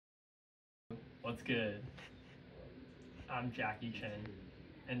What's good? I'm Jackie Chen,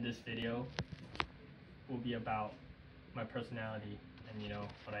 and this video will be about my personality and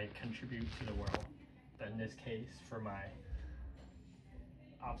what I contribute to the world. But in this case, for my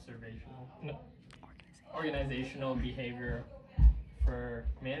organizational behavior for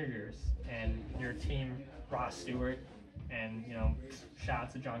managers and your team, Ross Stewart, and shout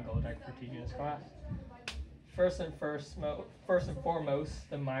out to John Goldeck for teaching this class. First and foremost,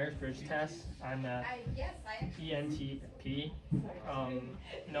 the Myers-Briggs test. I'm a ENTP.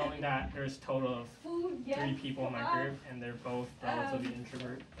 Knowing that there's a total of 3 people in my group, and they're both relatively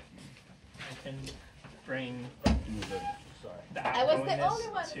introvert, I can bring the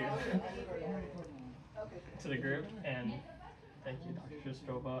outgoingness to the group. And thank you, Dr.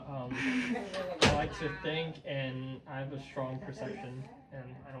 Strova. I like to think, and I have a strong perception,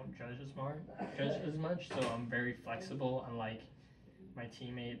 and I don't judge as much, so I'm very flexible. Unlike my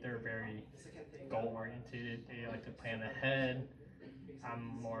teammate, they're very goal-oriented. They like to plan ahead. I'm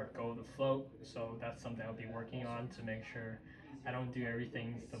more go with the flow, so that's something I'll be working on to make sure I don't do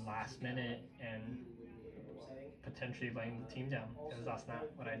everything the last minute and potentially laying the team down, because that's not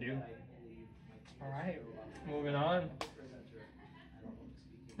what I do. All right, moving on.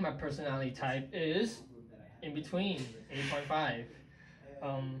 My personality type is in between, 8.5.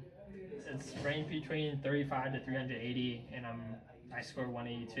 It's range between 35 to 380, and I score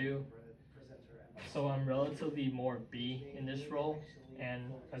 182. So I'm relatively more B in this role,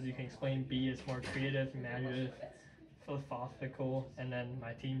 and as you can explain, B is more creative, imaginative, philosophical, and then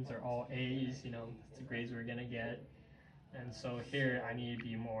my teams are all A's. It's the grades we're gonna get. And so here I need to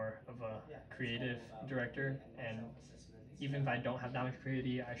be more of a creative director, and even if I don't have that much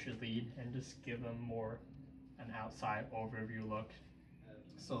creativity, I should lead and just give them more an outside overview look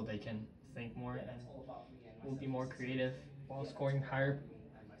so they can think more and will be more creative while scoring higher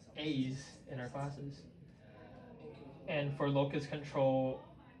A's in our classes. And for locus control,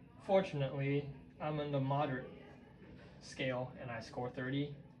 fortunately, I'm in the moderate scale and I score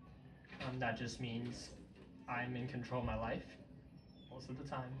 30. That just means I'm in control of my life most of the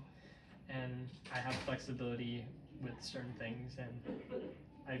time, and I have flexibility with certain things, and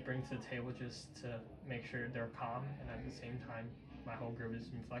I bring to the table just to make sure they're calm, and at the same time my whole group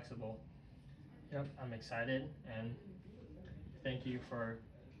is flexible. Yep, I'm excited, and thank you you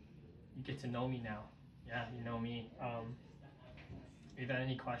get to know me now. Yeah, you know me. If you have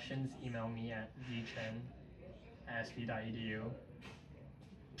any questions, email me at gchen@sp.edu.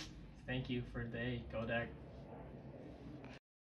 Thank you for the day. Go Deck.